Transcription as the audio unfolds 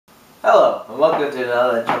Hello, and welcome to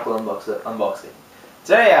another chocolate unboxing.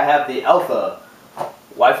 Today I have the Alfa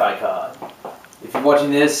Wi-Fi card. If you're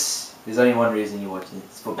watching this, there's only one reason you're watching it.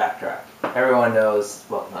 It's for BackTrack. Everyone knows,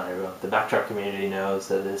 well not everyone, the BackTrack community knows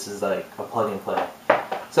that this is like a plug and play.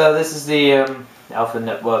 So this is the Alfa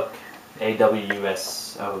Network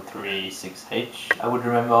AWUS036H. I would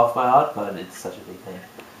remember off by heart, but it's such a big thing.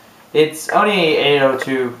 It's only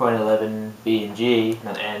 802.11 B and G,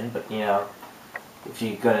 not N, but you know, if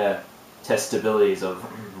you're gonna test stabilities of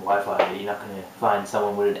Wi-Fi, you're not gonna find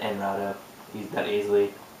someone with an N router that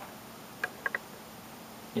easily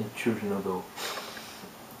intrusionable.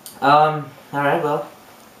 Alright, well,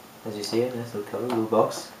 as you see it, nice little cover, little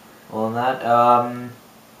box, all on that.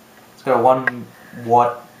 It's got a 1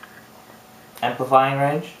 watt amplifying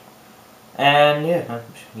range, and yeah,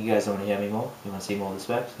 you guys don't want to hear me more, you want to see more of the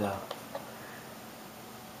specs,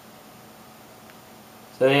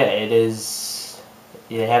 so yeah, it is.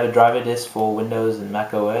 You have a driver disk for Windows and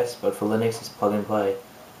Mac OS, but for Linux it's plug and play.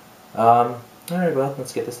 Alright, well,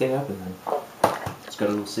 let's get this thing open then. It's got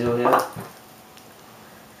a little seal here.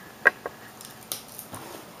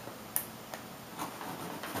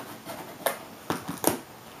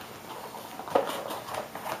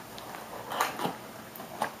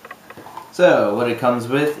 So, what it comes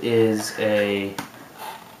with is a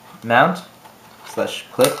mount /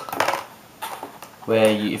 clip,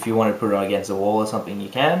 where if you want to put it against a wall or something, you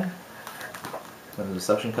can. Comes with a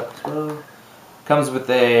suction cup as well. Comes with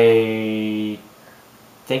I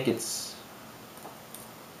think it's,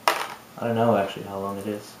 I don't know actually how long it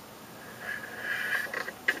is.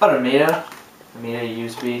 About a meter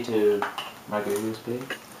USB to micro USB.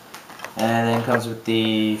 And then comes with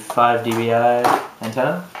the 5 dBi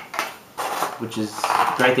antenna, which is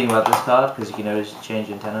the great thing about this card, because you can always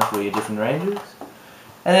change antenna for your different ranges.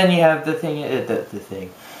 And then you have the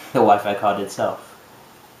Wi-Fi card itself.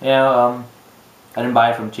 You know, I didn't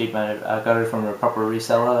buy it from cheap, man. I got it from a proper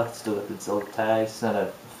reseller. Still got its old tags. It's not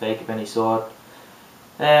a fake of any sort.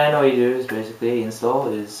 And all you do is basically install.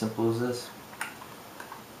 It is as simple as this.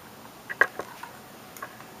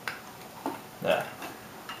 Yeah.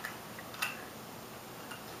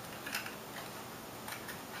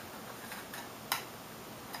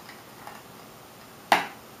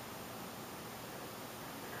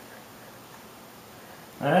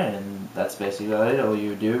 Alright, and that's basically about it. All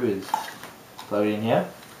you do is plug it in here,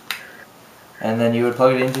 and then you would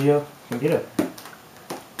plug it into your computer.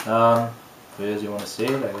 For those who want to see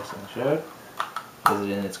it, I guess I'll show it. There's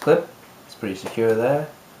it in its clip. It's pretty secure there.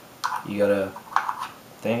 You got a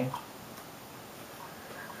thing.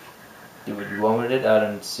 Do what you want with it. I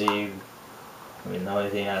don't see, I mean, the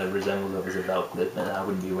only thing I resembles of is a belt clip, and I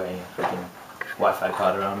wouldn't be wearing a freaking Wi-Fi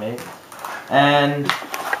card around me. And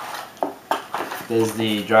there's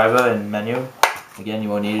the driver and menu. Again, you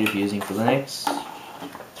won't need it if you're using for Linux.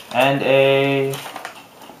 And a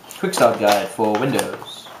quick start guide for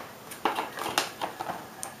Windows.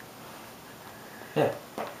 Yeah.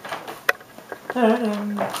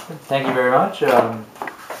 Alright, thank you very much.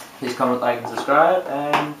 Please comment, like, and subscribe.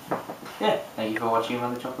 And yeah, thank you for watching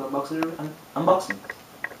another chocolate unboxing.